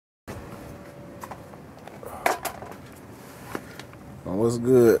What's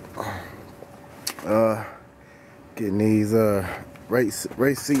good? Getting these race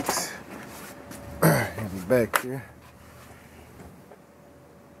seats in the back here.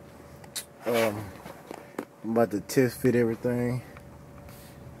 I'm about to test fit everything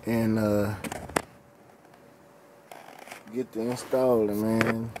and get to installing,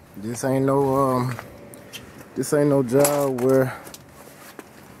 man. This ain't no job where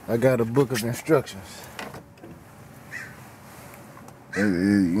I got a book of instructions.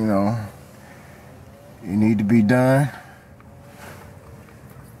 You know, you need to be done,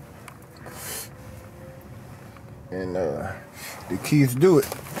 and the keys do it.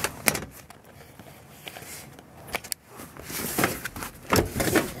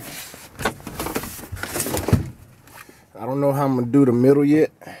 I don't know how I'm gonna do the middle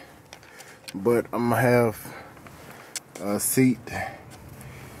yet, but I'm gonna have a seat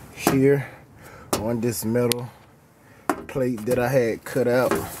here on this metal plate that I had cut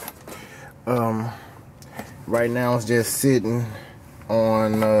out. Right now it's just sitting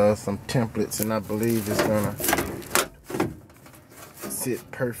on some templates, and I believe it's gonna sit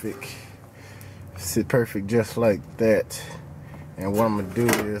perfect just like that. And what I'm gonna do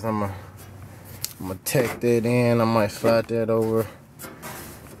is I'm gonna tack that in. I might slide that over.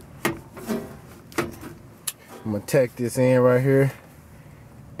 I'm gonna tack this in right here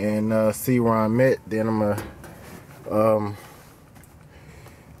and see where I'm at. Then I'm gonna I'm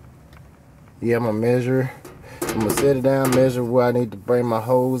gonna measure. I'm gonna set it down, measure where I need to bring my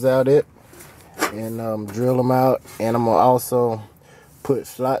holes out at, and drill them out. And I'm gonna also put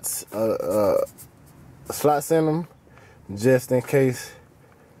slots in them, just in case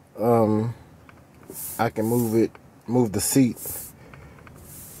I can move the seat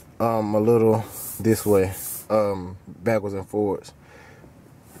a little this way, backwards and forwards.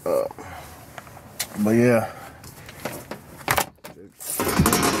 But yeah,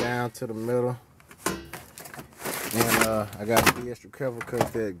 down to the middle. And I gotta be extra careful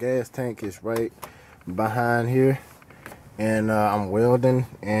because that gas tank is right behind here, and I'm welding,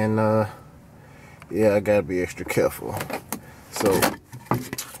 and yeah, I gotta be extra careful. So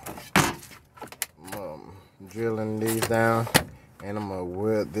I'm drilling these down, and I'm gonna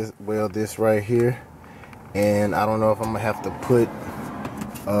weld this right here. And I don't know if I'm gonna have to put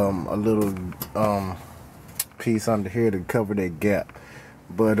a little piece under here to cover that gap,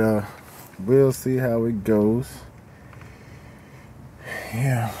 but we'll see how it goes.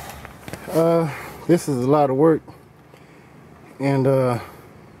 Yeah, this is a lot of work, and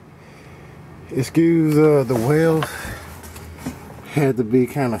excuse the welds had to be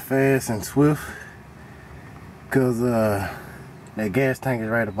kind of fast and swift because that gas tank is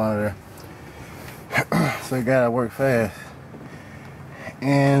right up under there, so you gotta work fast.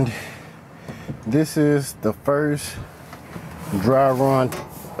 And this is the first dry run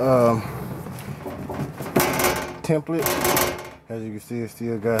template. As you can see, it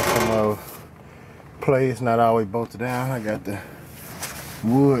still got some plates not always bolted down. I got the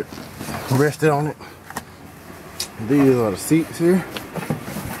wood rested on it. These are the seats here.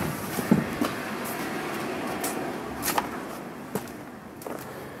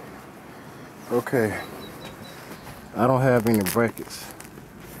 Okay, I don't have any brackets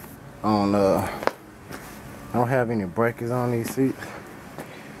on these seats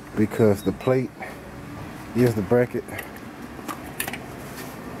because the plate is the bracket.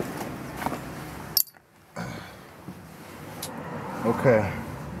 Okay,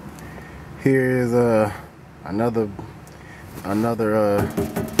 here is another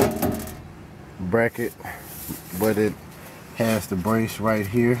bracket, but it has the brace right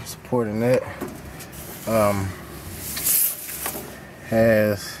here supporting that.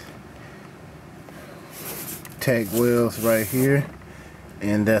 Has tag welds right here,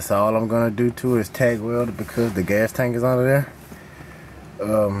 and that's all I'm gonna do to it is tag weld because the gas tank is under there.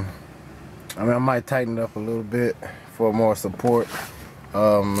 I mean, I might tighten it up a little bit for more support,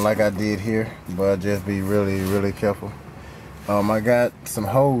 like I did here, but just be really careful. I got some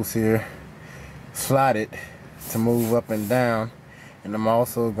holes here slotted to move up and down, and I'm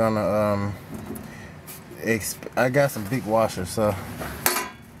also gonna I got some big washers, so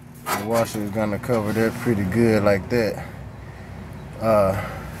the washer is gonna cover that pretty good like that.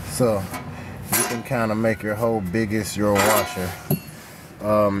 So you can kind of make your hole big as your washer.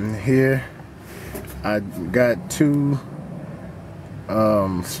 Here I got two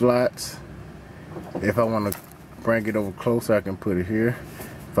slots. If I want to bring it over closer, I can put it here.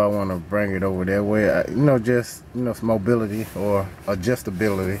 If I want to bring it over that way, just some mobility or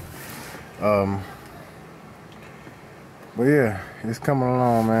adjustability. But yeah, it's coming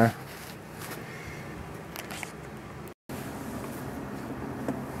along, man.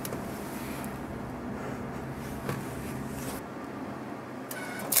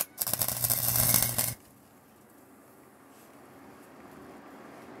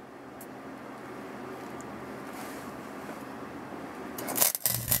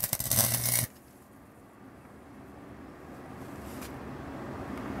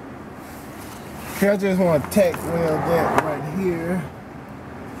 Here I just want to tack weld that right here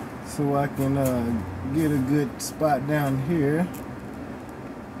so I can get a good spot down here.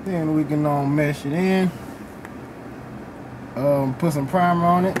 Then we can mesh it in, put some primer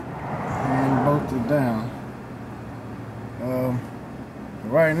on it, and bolt it down.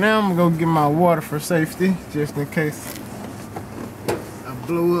 Right now I'm gonna go get my water for safety, just in case I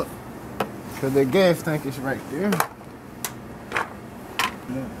blow up, because the gas tank is right there.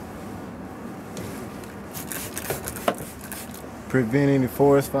 Prevent any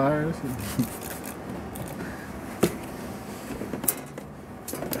forest fires.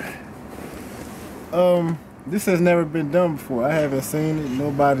 This has never been done before. I haven't seen it.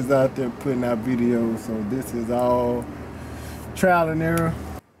 Nobody's out there putting out videos, so this is all trial and error.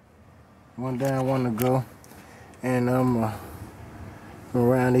 One down, one to go. And I'm gonna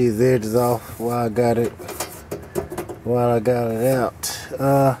round these edges off while I got it out.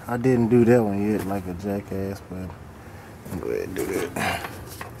 I didn't do that one yet like a jackass, but I'll go ahead and do that.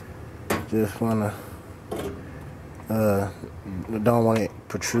 Just wanna don't want it to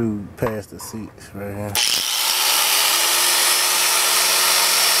protrude past the seats right here.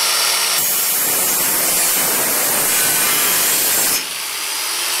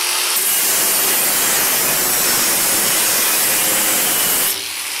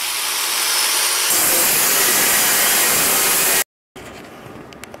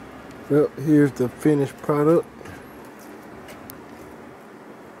 Well, here's the finished product.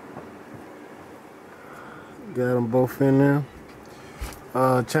 Got them both in there.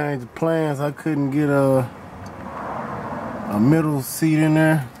 Changed the plans. I couldn't get a middle seat in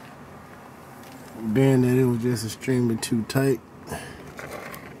there, being that it was just extremely too tight.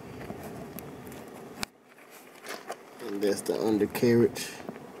 And that's the undercarriage.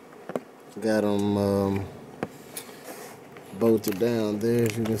 Got them bolted down there,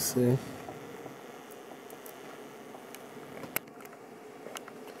 as you can see.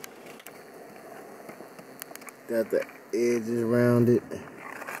 Got the edges around it.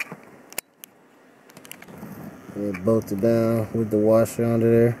 And bolted down with the washer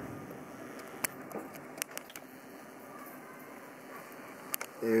under there.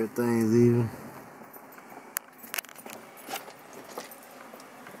 Everything's even.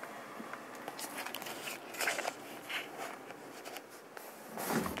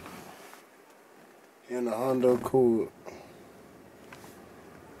 And the Honda Accord.